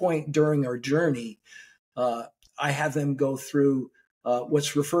some point during our journey, I have them go through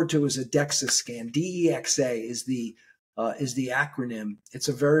what's referred to as a DEXA scan. DEXA is the acronym. It's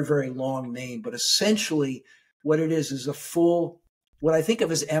a very, very long name, but essentially what it is a full, what I think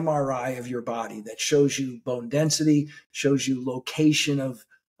of as MRI of your body that shows you bone density, shows you location of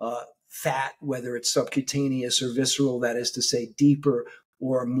fat, whether it's subcutaneous or visceral, that is to say deeper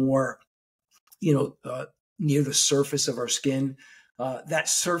or more, near the surface of our skin. That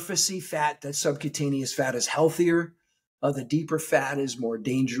surfacey fat, that subcutaneous fat is healthier. The deeper fat is more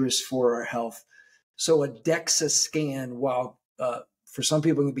dangerous for our health. So a DEXA scan, while for some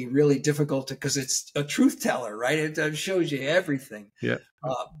people it can be really difficult because it's a truth teller, right? It shows you everything. Yeah.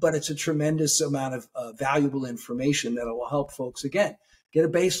 But it's a tremendous amount of valuable information that will help folks, again, get a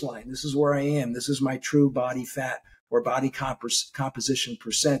baseline. This is where I am. This is my true body fat or body composition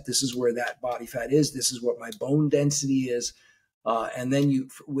percent. This is where that body fat is. This is what my bone density is. And then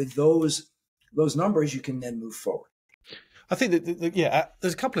with those numbers, you can then move forward. I think that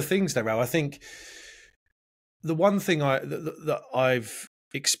there's a couple of things there, Al. I think the one thing that I've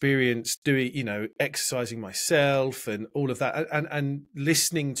experienced doing, exercising myself and all of that, and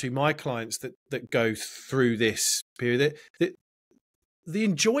listening to my clients that go through this period, the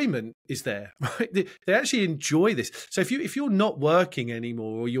enjoyment is there, right? They actually enjoy this. So if you're not working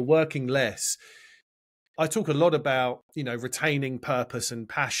anymore, or you're working less, I talk a lot about, retaining purpose and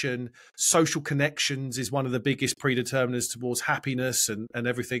passion. Social connections is one of the biggest predeterminers towards happiness and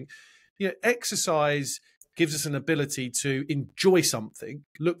everything. Exercise gives us an ability to enjoy something,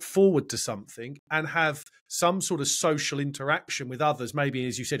 look forward to something, and have some sort of social interaction with others, maybe,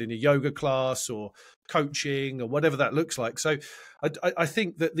 as you said, in a yoga class or coaching or whatever that looks like. So I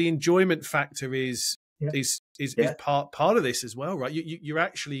think that the enjoyment factor is part of this as well, right? You're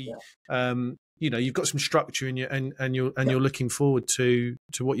actually, you've got some structure in you're looking forward to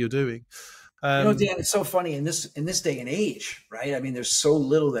what you're doing. Dan, it's so funny in this day and age, right? I mean, there's so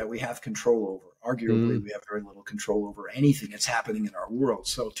little that we have control over. Arguably, we have very little control over anything that's happening in our world.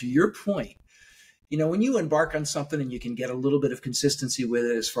 So to your point, when you embark on something and you can get a little bit of consistency with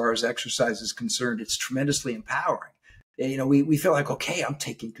it as far as exercise is concerned, it's tremendously empowering. We feel like, okay, I'm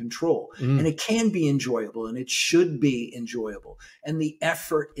taking control. And it can be enjoyable, and it should be enjoyable. And the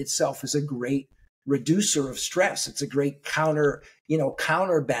effort itself is a great reducer of stress. It's a great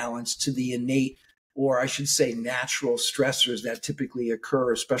counterbalance to the innate, or I should say natural stressors that typically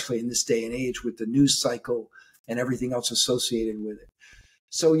occur, especially in this day and age with the news cycle and everything else associated with it.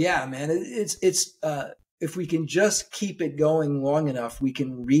 So yeah, man, it's if we can just keep it going long enough, we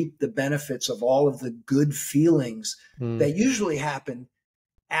can reap the benefits of all of the good feelings that usually happen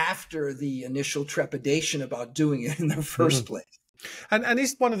after the initial trepidation about doing it in the first place. And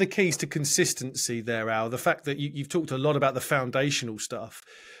is one of the keys to consistency there, Al, the fact that you've talked a lot about the foundational stuff,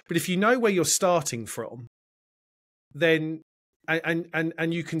 but if you know where you're starting from, then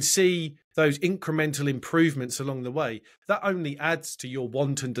and you can see those incremental improvements along the way, that only adds to your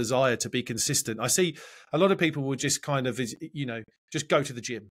want and desire to be consistent. I see a lot of people will just kind of, just go to the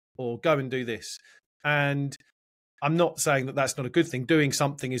gym or go and do this. And I'm not saying that that's not a good thing. Doing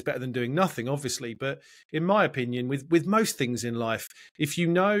something is better than doing nothing, obviously. But in my opinion, with most things in life, if you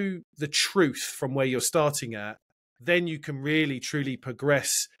know the truth from where you're starting at, then you can really, truly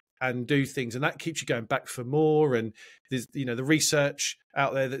progress and do things. And that keeps you going back for more. And there's, the research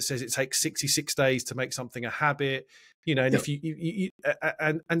out there that says it takes 66 days to make something a habit, and if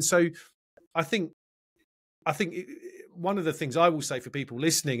and so I think one of the things I will say for people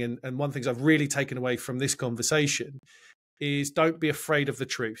listening, and one of the things I've really taken away from this conversation, is don't be afraid of the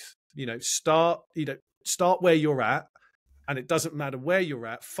truth. Start where you're at, and it doesn't matter where you're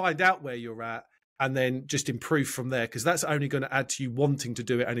at. Find out where you're at, and then just improve from there, because that's only going to add to you wanting to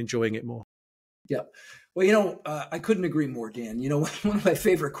do it and enjoying it more. Yeah. Well, I couldn't agree more, Dan. One of my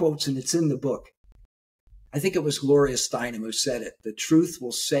favorite quotes, and it's in the book, I think it was Gloria Steinem who said it: "The truth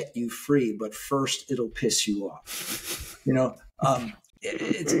will set you free, but first it'll piss you off."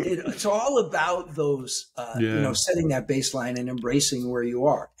 It's all about those, setting that baseline and embracing where you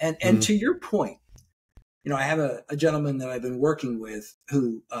are. And to your point, I have a gentleman that I've been working with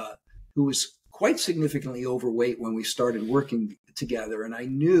who was quite significantly overweight when we started working together, and I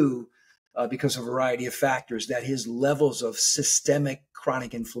knew because of a variety of factors that his levels of systemic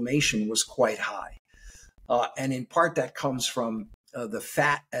chronic inflammation was quite high. And in part, that comes from the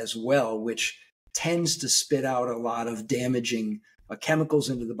fat as well, which tends to spit out a lot of damaging chemicals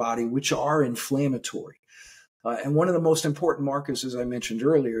into the body, which are inflammatory. And one of the most important markers, as I mentioned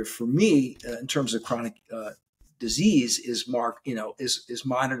earlier, for me, in terms of chronic disease, is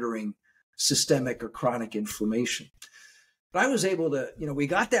monitoring systemic or chronic inflammation. But I was able to, we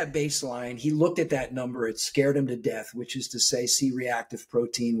got that baseline. He looked at that number. It scared him to death, which is to say C-reactive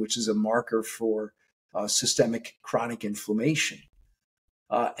protein, which is a marker for systemic chronic inflammation.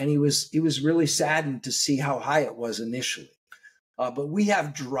 And he was really saddened to see how high it was initially. But we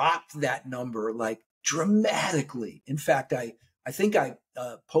have dropped that number like dramatically. In fact, I think I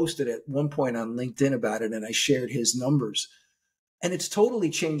posted at one point on LinkedIn about it, and I shared his numbers. And it's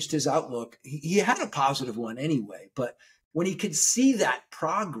totally changed his outlook. He had a positive one anyway, but when he could see that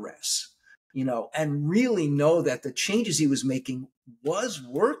progress, and really know that the changes he was making was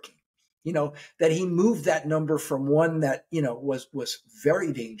working, that he moved that number from one that, was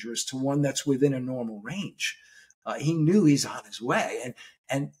very dangerous to one that's within a normal range. He knew he's on his way,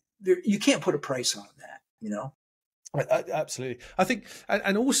 and you can't put a price on that, Absolutely. I think,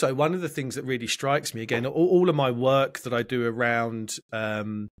 and also one of the things that really strikes me, again, all of my work that I do around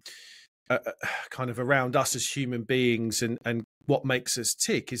kind of around us as human beings and what makes us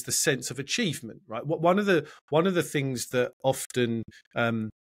tick is the sense of achievement, right? One of the things that often an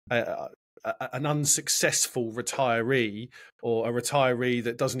unsuccessful retiree or a retiree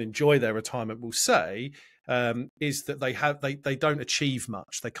that doesn't enjoy their retirement will say is that they don't achieve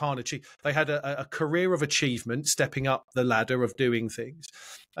much. They can't achieve. They had a career of achievement, stepping up the ladder of doing things,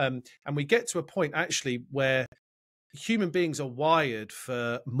 and we get to a point actually where human beings are wired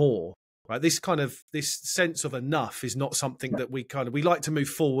for more. Right, this sense of enough is not something that we like to move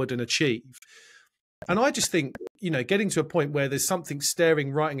forward and achieve. And I just think, getting to a point where there's something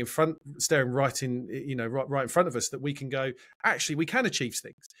staring right in front of us that we can go, actually, we can achieve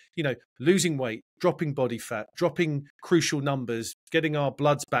things. Losing weight, dropping body fat, dropping crucial numbers, getting our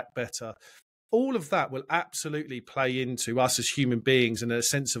bloods back better. All of that will absolutely play into us as human beings and a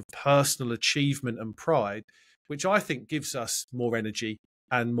sense of personal achievement and pride, which I think gives us more energy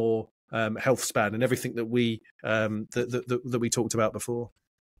and more health span and everything that we that we talked about before.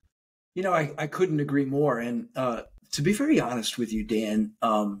 I couldn't agree more. And to be very honest with you, Dan,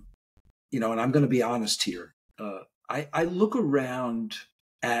 and I'm going to be honest here. I look around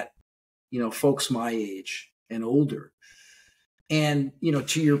at, folks my age and older, and,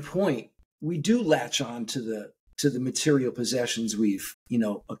 to your point, we do latch on to to the material possessions we've,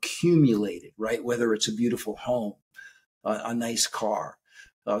 accumulated, right? Whether it's a beautiful home, a nice car,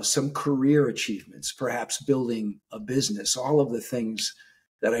 some career achievements, perhaps building a business, all of the things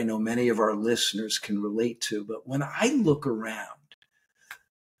that I know many of our listeners can relate to. But when I look around,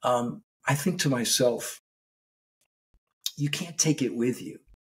 I think to myself, you can't take it with you.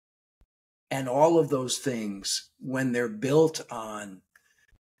 And all of those things, when they're built on,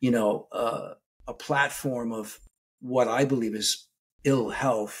 a platform of what I believe is ill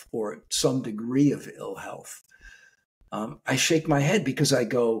health or some degree of ill health, I shake my head because I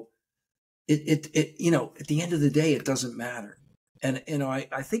go, at the end of the day, it doesn't matter. And,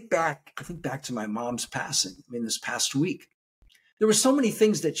 I think back to my mom's passing. I mean, this past week, there were so many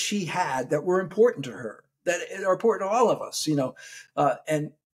things that she had that were important to her, that are important to all of us,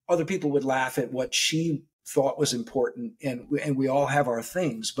 and other people would laugh at what she thought was important. And we all have our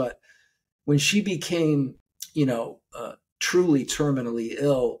things. But when she became, truly terminally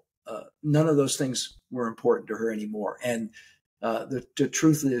ill, none of those things were important to her anymore. And the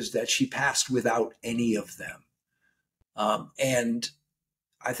truth is that she passed without any of them. And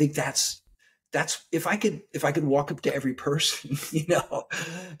I think that's if I could walk up to every person,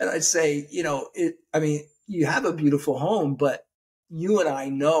 and I'd say, you have a beautiful home, but you and I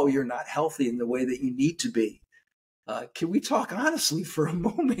know you're not healthy in the way that you need to be. Can we talk honestly for a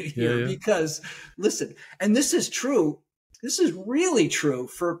moment here? Yeah. Because listen, and this is true. This is really true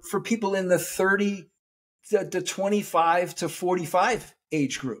for people in the 30 to 25 to 45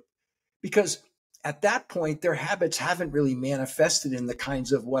 age group, because at that point, their habits haven't really manifested in the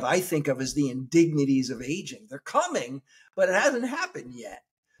kinds of what I think of as the indignities of aging. They're coming, but it hasn't happened yet.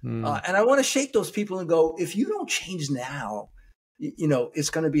 And I want to shake those people and go, if you don't change now, it's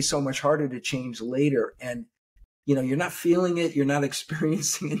going to be so much harder to change later. And, you're not feeling it. You're not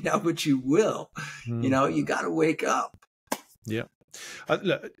experiencing it now, but you will. You got to wake up. Yeah.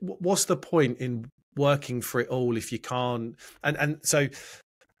 Look, what's the point in working for it all if you can't? And so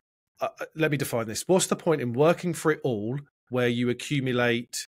let me define this. What's the point in working for it all where you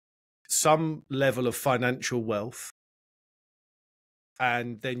accumulate some level of financial wealth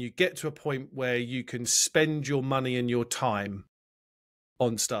and then you get to a point where you can spend your money and your time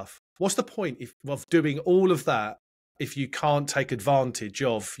on stuff? What's the point of doing all of that if you can't take advantage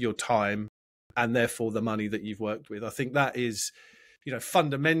of your time and therefore the money that you've worked with? I think that is,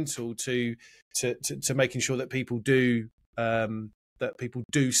 fundamental to making sure that people do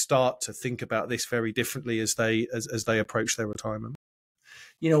start to think about this very differently as they approach their retirement.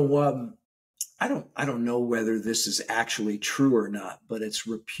 I don't know whether this is actually true or not, but it's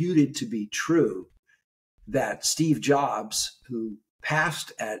reputed to be true that Steve Jobs, who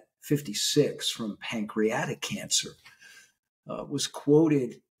passed at 56 from pancreatic cancer, was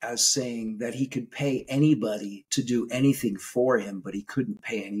quoted as saying that he could pay anybody to do anything for him, but he couldn't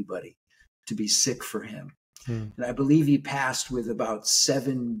pay anybody to be sick for him. And I believe he passed with about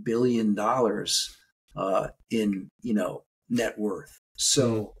 $7 billion in, net worth.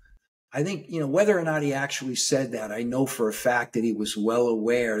 So I think, whether or not he actually said that, I know for a fact that he was well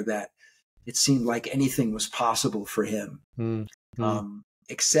aware that it seemed like anything was possible for him,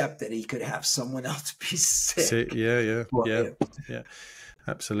 except that he could have someone else be sick. Yeah,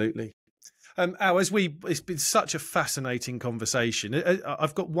 absolutely. Al, it's been such a fascinating conversation.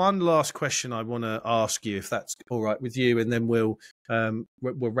 I've got one last question I want to ask you, if that's all right with you, and then we'll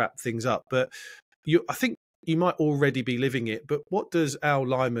wrap things up. But I think you might already be living it. But what does Al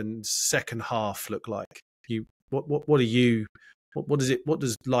Lyman's second half look like? What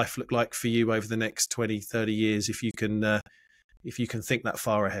does life look like for you over the next 20, 30 years, if you can think that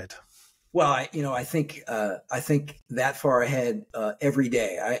far ahead? Well, I think that far ahead every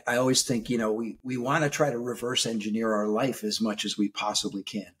day. I always think, we want to try to reverse engineer our life as much as we possibly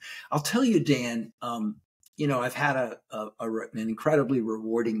can. I'll tell you, Dan, I've had an incredibly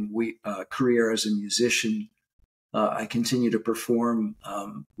rewarding career as a musician. I continue to perform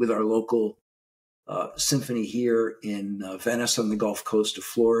with our local symphony here in Venice on the Gulf Coast of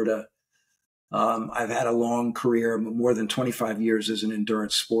Florida. I've had a long career, more than 25 years as an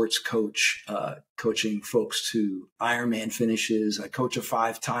endurance sports coach, coaching folks to Ironman finishes. I coach a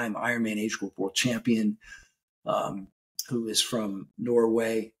 5-time Ironman age group world champion who is from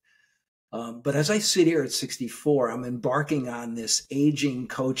Norway. But as I sit here at 64, I'm embarking on this aging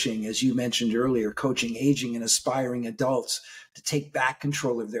coaching, as you mentioned earlier, coaching aging and aspiring adults to take back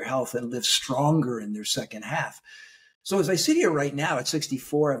control of their health and live stronger in their second half. So as I sit here right now at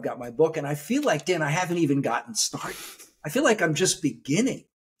 64, I've got my book, and I feel like, Dan, I haven't even gotten started. I feel like I'm just beginning.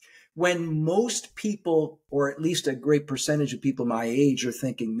 when most people, or at least a great percentage of people my age, are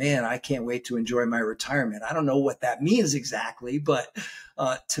thinking, man, I can't wait to enjoy my retirement. I don't know what that means exactly, but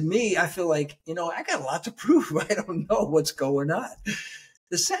to me, I feel like, I got a lot to prove. I don't know what's going on.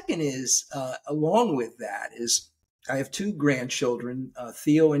 The second is, along with that, is I have two grandchildren,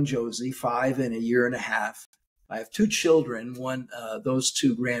 Theo and Josie, 5 and a year and a half. I have two children. Those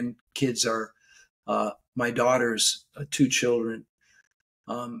two grandkids are my daughter's two children.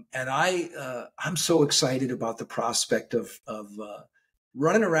 And I'm so excited about the prospect of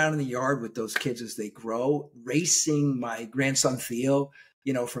running around in the yard with those kids as they grow, racing my grandson Theo,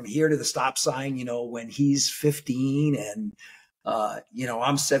 from here to the stop sign, when he's 15 and,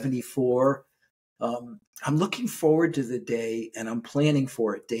 I'm 74. I'm looking forward to the day, and I'm planning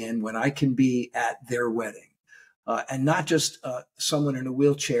for it, Dan, when I can be at their wedding. And not just someone in a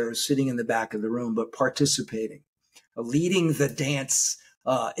wheelchair sitting in the back of the room, but participating, leading the dance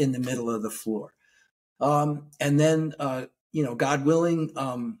in the middle of the floor. And then, God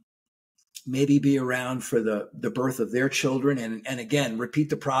willing, maybe be around for the birth of their children, and again,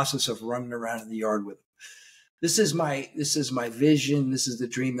 repeat the process of running around in the yard with them. This is my vision. This is the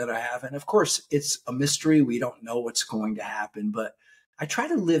dream that I have. And of course, it's a mystery. We don't know what's going to happen, but I try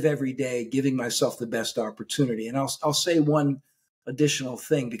to live every day giving myself the best opportunity. And I'll say one additional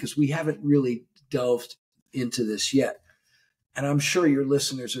thing, because we haven't really delved into this yet. And I'm sure your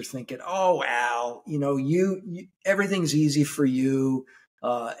listeners are thinking, oh, Al, you everything's easy for you.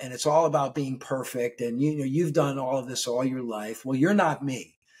 And it's all about being perfect. And, you've done all of this all your life. Well, you're not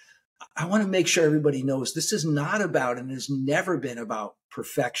me. I want to make sure everybody knows this is not about, and has never been about,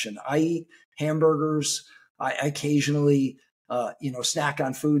 perfection. I eat hamburgers. I occasionally, snack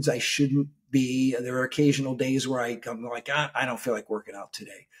on foods I shouldn't be. There are occasional days where I'm like, I don't feel like working out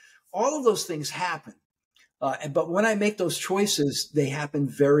today. All of those things happen. But when I make those choices, they happen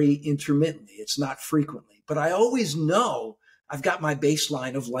very intermittently. It's not frequently. But I always know I've got my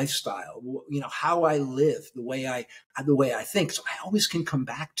baseline of lifestyle, how I live, the way I think. So I always can come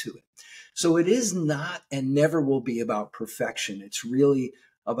back to it. So it is not, and never will be, about perfection. It's really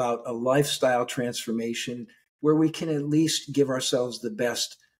about a lifestyle transformation where we can at least give ourselves the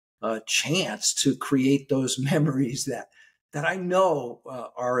best chance to create those memories that I know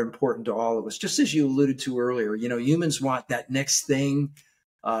are important to all of us. Just as you alluded to earlier, humans want that next thing.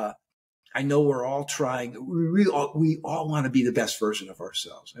 I know we're all trying. We all want to be the best version of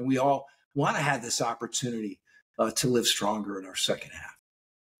ourselves, and we all want to have this opportunity to live stronger in our second half.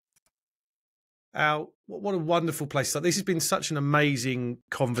 Al, what a wonderful place. This has been such an amazing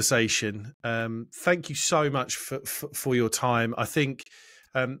conversation. Thank you so much for your time. I think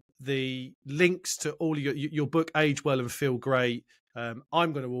the links to all of your book, Age Well and Feel Great, I'm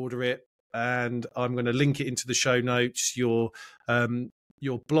going to order it, and I'm going to link it into the show notes. Your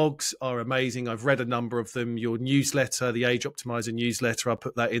blogs are amazing. I've read a number of them. Your newsletter, the Age Optimizer newsletter, I'll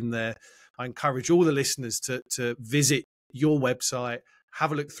put that in there. I encourage all the listeners to visit your website,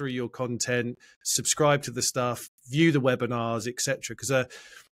 have a look through your content, subscribe to the stuff, view the webinars, etc. Because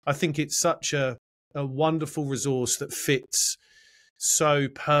I think it's such a wonderful resource that fits so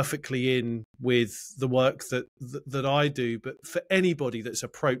perfectly in with the work that I do. But for anybody that's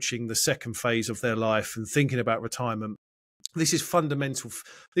approaching the second phase of their life and thinking about retirement, this is fundamental.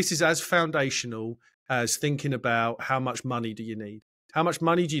 This is as foundational as thinking about how much money do you need. How much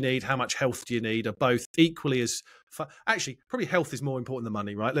money do you need? How much health do you need? Are both equally as actually, probably health is more important than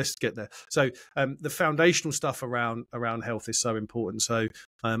money, right? Let's get there. So the foundational stuff around health is so important. So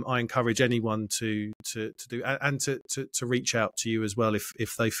I encourage anyone to do, and to reach out to you as well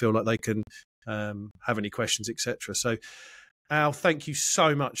if they feel like they can have any questions, etc. So Al, thank you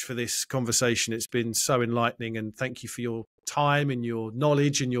so much for this conversation. It's been so enlightening, and thank you for your time and your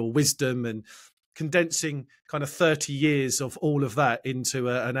knowledge and your wisdom, and condensing kind of 30 years of all of that into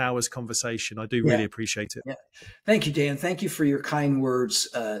an hour's conversation. I do really appreciate it. Yeah. Thank you, Dan. Thank you for your kind words.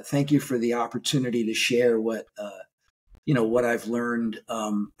 Thank you for the opportunity to share what I've learned.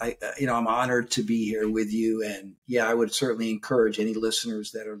 I'm honored to be here with you. And I would certainly encourage any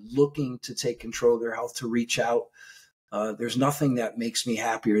listeners that are looking to take control of their health to reach out. There's nothing that makes me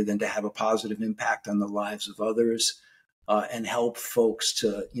happier than to have a positive impact on the lives of others. And help folks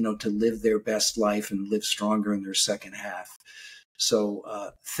to live their best life and live stronger in their second half.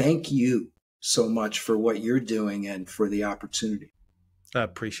 So thank you so much for what you're doing and for the opportunity. I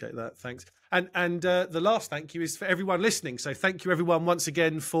appreciate that. Thanks. And the last thank you is for everyone listening. So thank you, everyone, once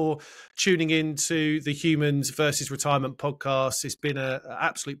again for tuning in to the Humans versus Retirement podcast. It's been an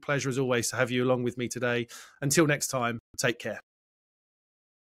absolute pleasure, as always, to have you along with me today. Until next time, take care.